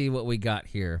let's see what we got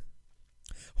here.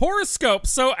 Horoscope,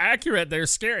 so accurate, they're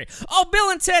scary. Oh, Bill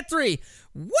and Ted 3.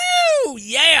 Woo!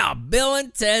 Yeah, Bill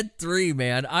and Ted 3,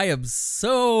 man. I am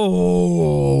so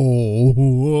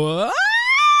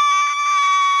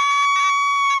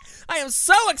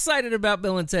excited about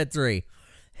Bill and Ted 3.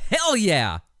 Hell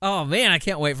yeah. Oh, man, I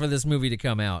can't wait for this movie to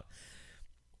come out.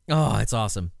 Oh, it's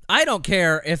awesome. I don't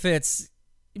care if it's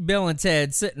Bill and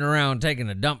Ted sitting around taking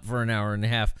a dump for an hour and a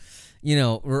half, you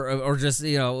know, or just,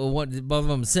 you know, both of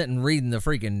them sitting reading the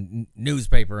freaking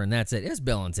newspaper and that's it. It's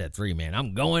Bill and Ted 3, man.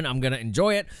 I'm going to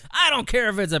enjoy it. I don't care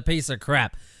if it's a piece of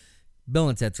crap. Bill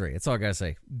and Ted 3. That's all I got to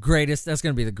say. Greatest. That's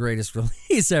going to be the greatest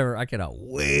release ever. I cannot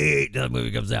wait till the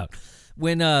movie comes out.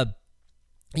 When,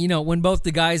 you know, when both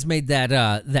the guys made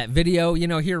that video, you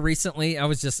know, here recently, I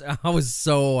was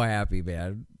so happy,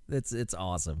 man. It's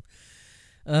awesome.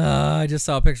 I just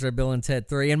saw a picture of Bill and Ted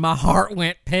 3, and my heart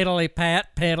went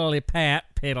piddly-pat, piddly-pat,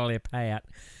 piddly-pat.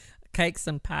 Cakes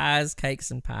and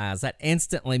pies. That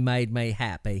instantly made me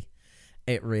happy.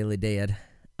 It really did.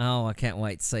 Oh, I can't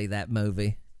wait to see that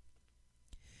movie.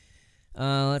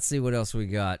 Let's see what else we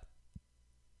got.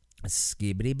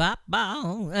 Skibbity bop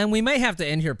bow. And we may have to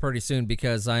end here pretty soon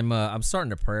because I'm starting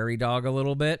to prairie dog a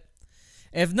little bit.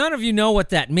 If none of you know what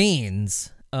that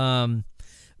means,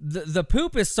 the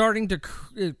poop is starting to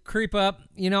creep up.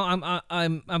 You know,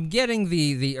 I'm getting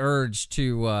the urge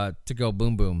to go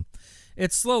boom boom.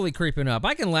 It's slowly creeping up.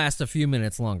 I can last a few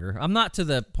minutes longer. I'm not to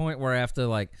the point where I have to,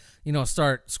 like, you know,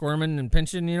 start squirming and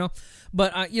pinching, you know.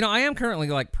 But, you know, I am currently,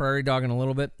 like, prairie dogging a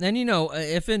little bit. And, you know,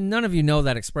 if none of you know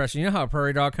that expression, you know how a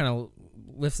prairie dog kind of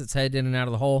lifts its head in and out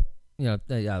of the hole? You know,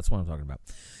 yeah, that's what I'm talking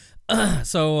about.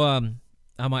 So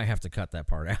I might have to cut that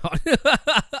part out.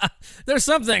 There's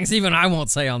some things even I won't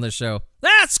say on this show.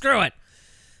 Screw it.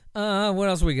 What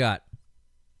else we got?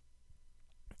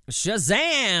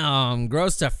 Shazam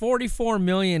grossed to $44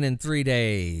 million in 3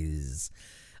 days.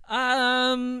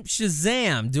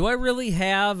 Shazam. Do I really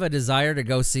have a desire to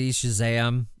go see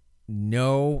Shazam?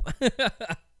 No.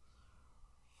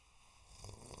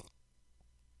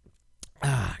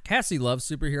 Cassie loves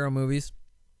superhero movies.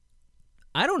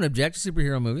 I don't object to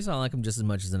superhero movies. I like them just as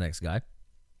much as the next guy.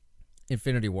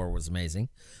 Infinity War was amazing.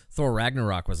 Thor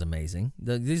Ragnarok was amazing.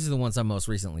 These are the ones I've most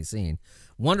recently seen.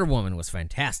 Wonder Woman was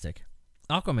fantastic.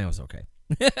 Aquaman was okay.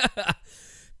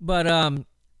 But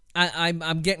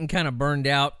I'm getting kind of burned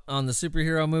out on the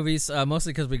superhero movies,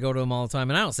 mostly because we go to them all the time,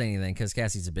 and I don't say anything because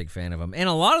Cassie's a big fan of them. And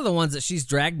a lot of the ones that she's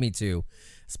dragged me to,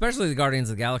 especially the Guardians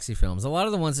of the Galaxy films, a lot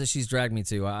of the ones that she's dragged me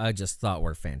to, I just thought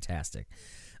were fantastic.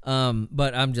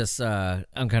 But I'm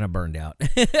kind of burned out.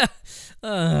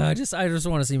 I just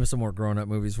want to see some more grown-up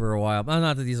movies for a while.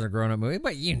 Not that these are grown-up movies,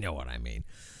 but you know what I mean.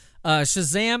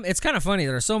 Shazam, it's kind of funny.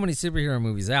 There are so many superhero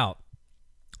movies out.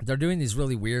 They're doing these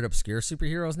really weird, obscure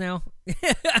superheroes now.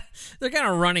 They're kind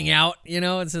of running out, you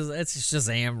know. It's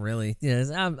Shazam, really.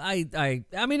 Yes, I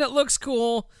mean, it looks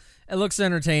cool, it looks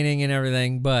entertaining and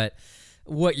everything. But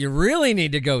what you really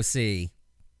need to go see,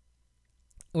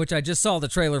 which I just saw the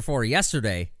trailer for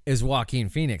yesterday, is Joaquin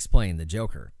Phoenix playing the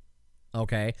Joker.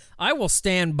 Okay, I will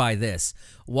stand by this.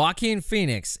 Joaquin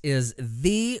Phoenix is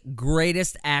the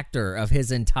greatest actor of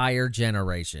his entire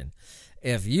generation.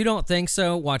 If you don't think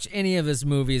so, watch any of his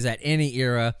movies at any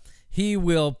era. He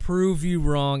will prove you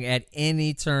wrong at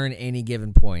any turn, any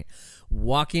given point.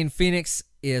 Joaquin Phoenix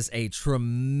is a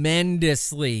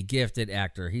tremendously gifted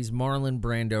actor. He's Marlon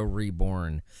Brando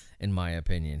reborn, in my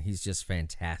opinion. He's just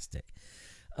fantastic.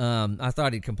 I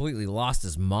thought he'd completely lost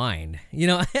his mind, you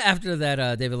know, after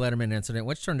that David Letterman incident,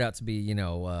 which turned out to be, you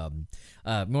know,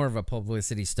 more of a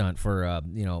publicity stunt for,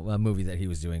 you know, a movie that he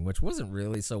was doing, which wasn't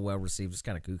really so well received. It's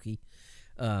kind of kooky.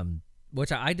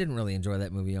 Which I didn't really enjoy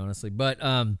that movie, honestly. But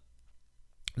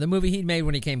the movie he made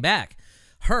when he came back,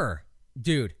 Her,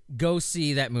 dude, go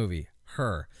see that movie.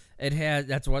 Her.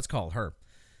 That's what it's called, Her.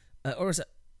 Or is it?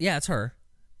 Yeah, it's Her.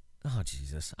 Oh,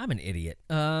 Jesus. I'm an idiot.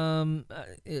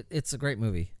 It's a great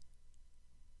movie.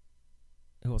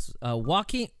 Who else?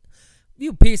 Joaquin,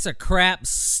 you piece of crap,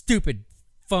 stupid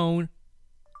phone.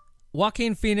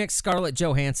 Joaquin Phoenix, Scarlett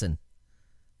Johansson.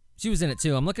 She was in it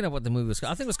too. I'm looking up what the movie was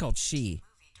called. I think it was called She.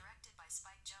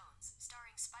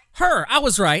 Her. I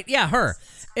was right. Yeah, Her.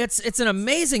 It's an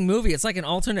amazing movie. It's like an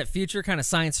alternate future kind of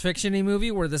science fiction-y movie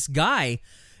where this guy,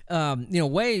 you know,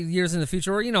 way years in the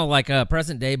future, or, you know, like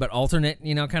present day but alternate,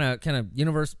 you know, kind of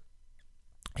universe.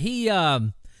 He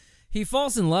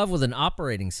falls in love with an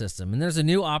operating system, and there's a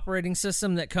new operating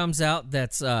system that comes out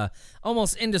that's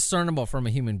almost indiscernible from a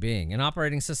human being. An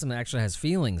operating system that actually has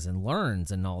feelings and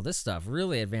learns and all this stuff,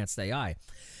 really advanced AI.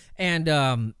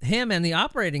 And him and the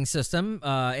operating system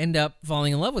end up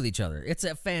falling in love with each other. It's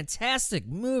a fantastic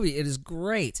movie. It is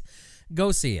great.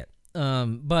 Go see it.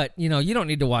 But, you know, you don't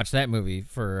need to watch that movie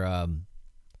for,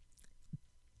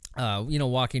 you know,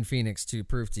 Joaquin Phoenix to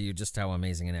prove to you just how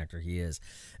amazing an actor he is.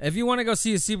 If you want to go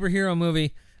see a superhero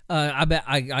movie, I bet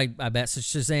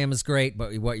Shazam is great,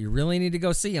 but what you really need to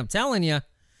go see, I'm telling you,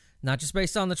 not just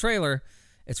based on the trailer,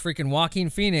 it's freaking Joaquin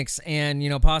Phoenix and, you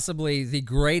know, possibly the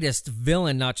greatest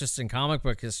villain, not just in comic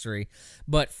book history,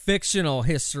 but fictional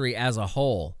history as a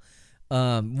whole.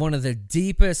 One of the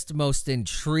deepest, most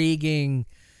intriguing,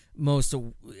 most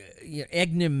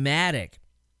enigmatic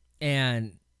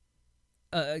and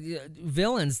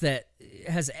villains that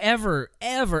has ever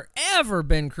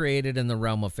been created in the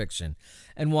realm of fiction.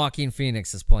 And Joaquin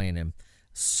Phoenix is playing him.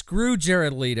 Screw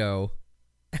Jared Leto.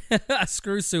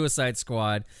 Screw Suicide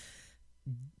Squad.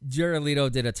 Jared Leto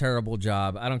did a terrible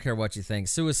job. I don't care what you think.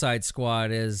 Suicide Squad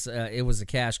is, it was a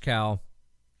cash cow.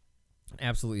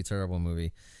 Absolutely terrible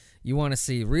movie. You want to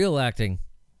see real acting,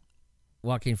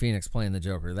 Joaquin Phoenix playing the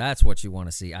Joker. That's what you want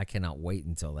to see. I cannot wait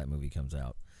until that movie comes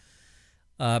out.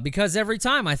 Because every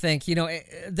time I think, you know,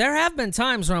 there have been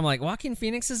times where I'm like, Joaquin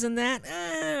Phoenix is in that?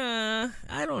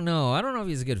 I don't know. I don't know if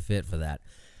he's a good fit for that.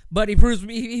 But he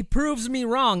proves me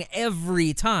wrong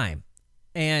every time.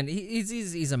 And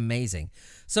he's amazing.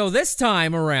 So this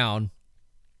time around,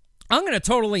 I'm going to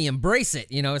totally embrace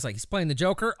it. You know, it's like he's playing the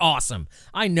Joker. Awesome.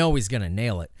 I know he's going to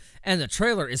nail it. And the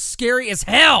trailer is scary as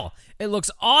hell. It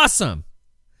looks awesome.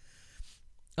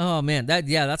 Oh, man.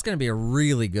 That's going to be a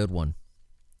really good one.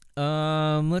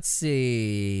 Let's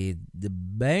see. The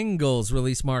Bengals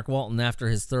release Mark Walton after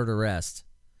his third arrest.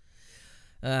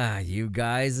 You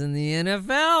guys in the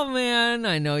NFL, man.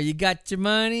 I know you got your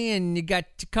money and you got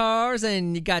your cars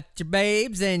and you got your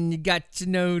babes and you got your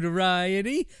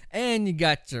notoriety and you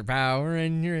got your power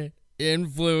and your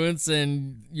influence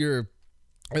and your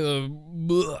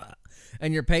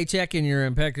and your paycheck and your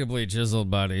impeccably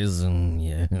chiseled bodies.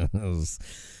 Yes.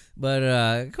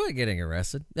 But quit getting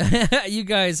arrested. You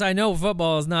guys, I know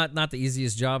football is not the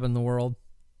easiest job in the world,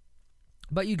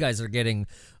 but you guys are getting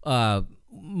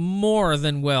more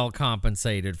than well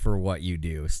compensated for what you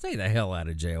do. Stay the hell out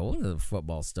of jail. One of the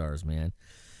football stars, man.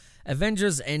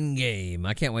 Avengers Endgame.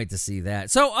 I can't wait to see that.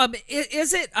 So,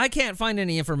 is it? I can't find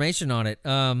any information on it.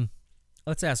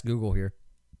 Let's ask Google here.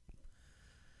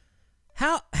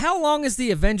 How long is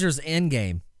the Avengers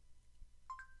Endgame?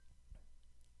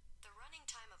 The running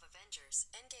time of Avengers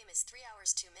Endgame is 3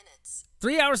 hours 2 minutes.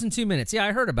 3 hours and 2 minutes. Yeah,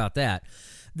 I heard about that.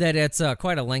 That it's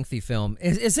quite a lengthy film.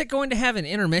 Is it going to have an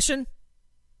intermission?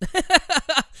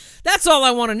 That's all I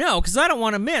want to know, because I don't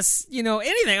want to miss,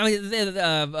 anything. I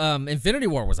mean, Infinity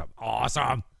War was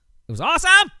awesome. It was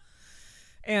awesome.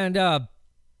 And have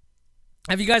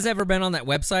you guys ever been on that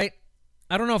website?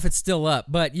 I don't know if it's still up,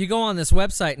 but you go on this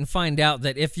website and find out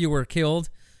that if you were killed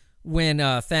when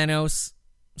Thanos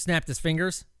snapped his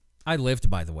fingers, I lived,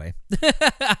 by the way.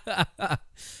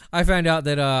 I found out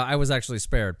that I was actually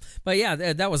spared. But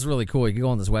yeah, that was really cool. You can go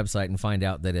on this website and find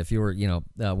out that if you were,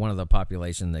 one of the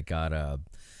population that got,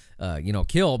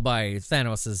 killed by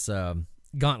Thanos'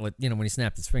 gauntlet, when he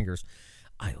snapped his fingers,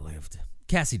 I lived.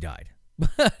 Cassie died.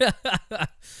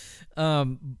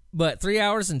 But 3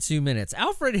 hours and 2 minutes.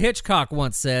 Alfred Hitchcock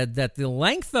once said that the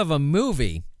length of a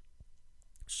movie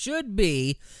should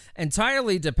be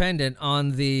entirely dependent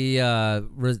on the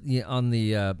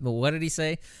what did he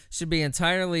say? Should be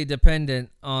entirely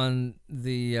dependent on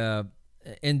the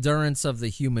endurance of the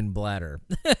human bladder.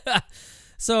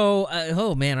 So,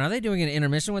 oh man, are they doing an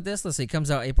intermission with this? Let's see, it comes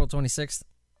out April 26th.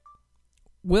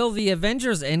 Will the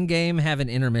Avengers Endgame have an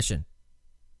intermission?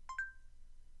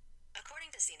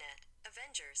 According to CNET,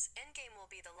 Avengers Endgame will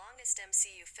be the longest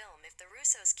MCU film if the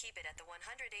Russos keep it at the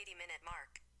 180-minute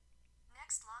mark.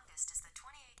 Next longest is the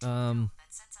 2018 film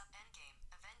that sets up Endgame,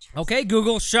 Avengers. Okay,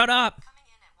 Google, shut up. Coming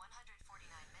in at 149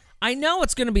 minutes. I know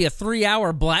it's going to be a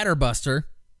 3-hour bladder buster,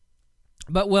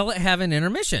 but will it have an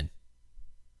intermission?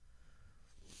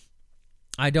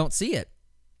 I don't see it.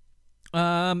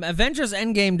 Avengers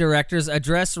Endgame directors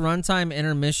address runtime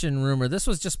intermission rumor. This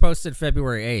was just posted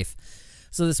February 8th,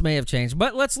 so this may have changed.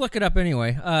 But let's look it up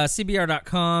anyway.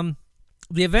 CBR.com.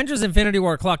 The Avengers Infinity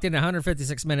War clocked in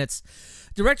 156 minutes.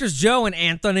 Directors Joe and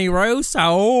Anthony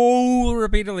Russo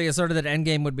repeatedly asserted that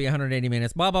Endgame would be 180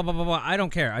 minutes. Blah, blah, blah, blah, blah. I don't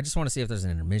care. I just want to see if there's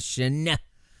an intermission.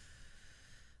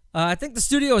 I think the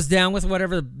studio is down with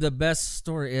whatever the best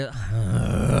story is.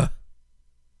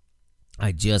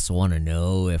 I just want to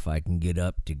know if I can get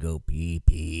up to go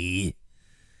pee-pee.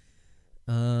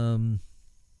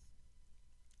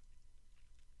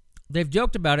 They've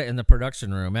joked about it in the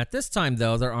production room. At this time,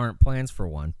 though, there aren't plans for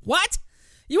one. What?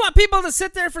 You want people to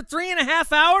sit there for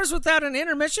 3.5 hours without an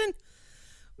intermission?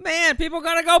 Man, people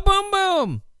gotta go boom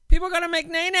boom. People gotta make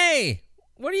nay-nay.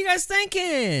 What are you guys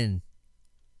thinking?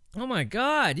 Oh my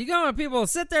God, you gonna want people to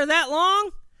sit there that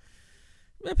long?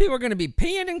 Man, people are gonna be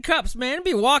peeing in cups, man.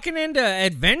 Be walking into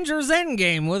Avengers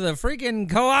Endgame with a freaking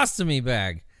colostomy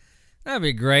bag. That'd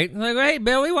be great. Like, hey,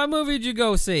 Billy, what movie did you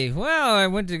go see? Well, I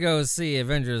went to go see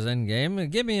Avengers Endgame.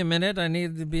 Give me a minute. I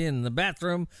need to be in the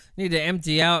bathroom. Need to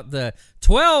empty out the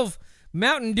 12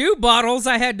 Mountain Dew bottles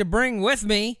I had to bring with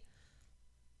me.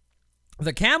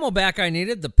 The Camelback I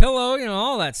needed, the pillow,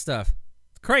 all that stuff.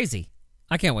 Crazy.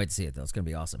 I can't wait to see it, though. It's going to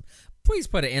be awesome. Please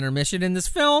put an intermission in this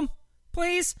film.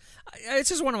 Please. It's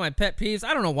just one of my pet peeves.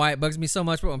 I don't know why it bugs me so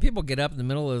much, but when people get up in the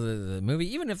middle of the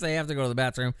movie, even if they have to go to the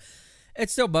bathroom, it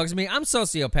still bugs me. I'm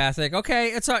sociopathic,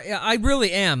 okay? I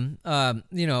really am. I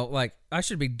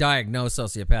should be diagnosed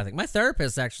sociopathic. My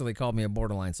therapist actually called me a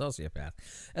borderline sociopath.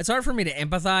 It's hard for me to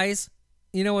empathize,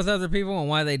 with other people and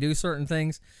why they do certain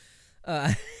things.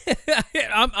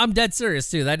 I'm dead serious,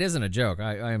 too. That isn't a joke.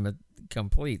 I am a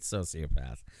complete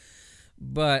sociopath.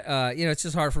 But, it's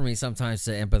just hard for me sometimes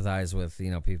to empathize with,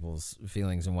 people's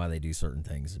feelings and why they do certain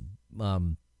things.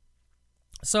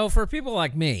 So for people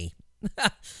like me,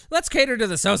 let's cater to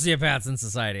the sociopaths in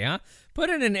society, huh? Put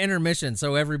in an intermission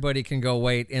so everybody can go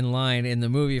wait in line in the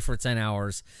movie for 10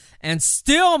 hours and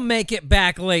still make it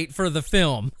back late for the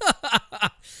film.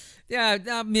 Yeah,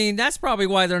 I mean, that's probably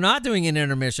why they're not doing an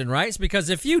intermission, right? It's because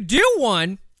if you do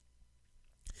one,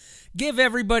 give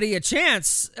everybody a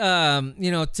chance,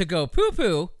 to go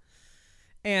poo-poo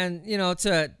and,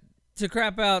 to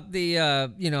crap out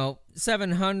the,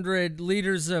 700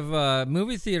 liters of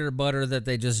movie theater butter that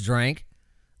they just drank,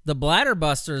 the bladder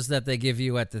busters that they give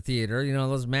you at the theater,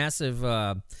 those massive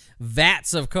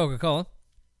vats of Coca-Cola.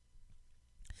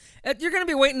 You're going to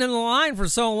be waiting in the line for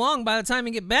so long. By the time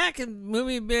you get back, the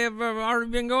movie have already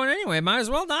been going anyway. Might as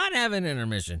well not have an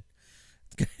intermission.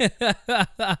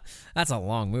 That's a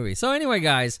long movie. So anyway,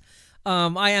 guys,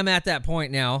 I am at that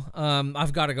point now.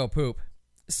 I've got to go poop.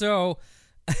 So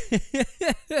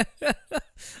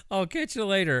I'll catch you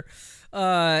later.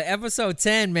 Episode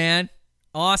 10, man.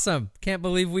 Awesome. Can't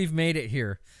believe we've made it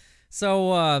here.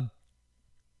 So, I'll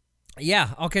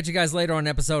catch you guys later on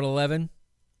episode 11.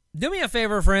 Do me a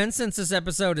favor, friends, since this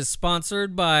episode is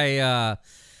sponsored by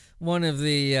one of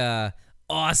the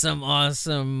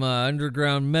awesome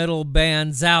underground metal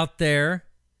bands out there,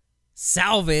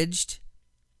 Salvaged.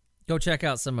 Go check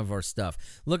out some of our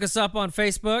stuff. Look us up on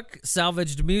Facebook,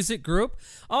 Salvaged Music Group.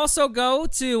 Also go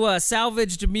to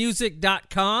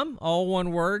salvagedmusic.com, all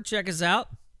one word. Check us out.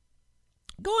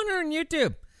 Go on there on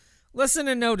YouTube. Listen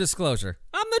to No Disclosure.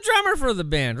 I'm the drummer for the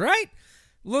band, right?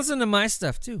 Listen to my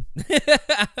stuff, too.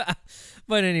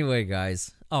 But anyway,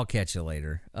 guys, I'll catch you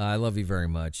later. I love you very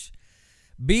much.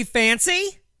 Be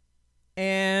fancy.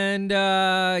 And,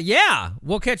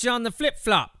 we'll catch you on the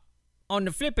flip-flop. On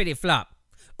the flippity-flop.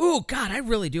 Ooh, God, I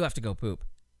really do have to go poop.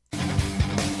 Did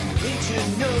you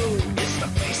know it's the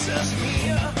faceless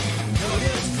media? No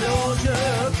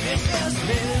disclosure,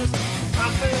 dismissed.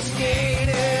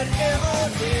 Confiscated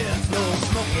evidence, no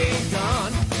smoking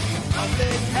gun.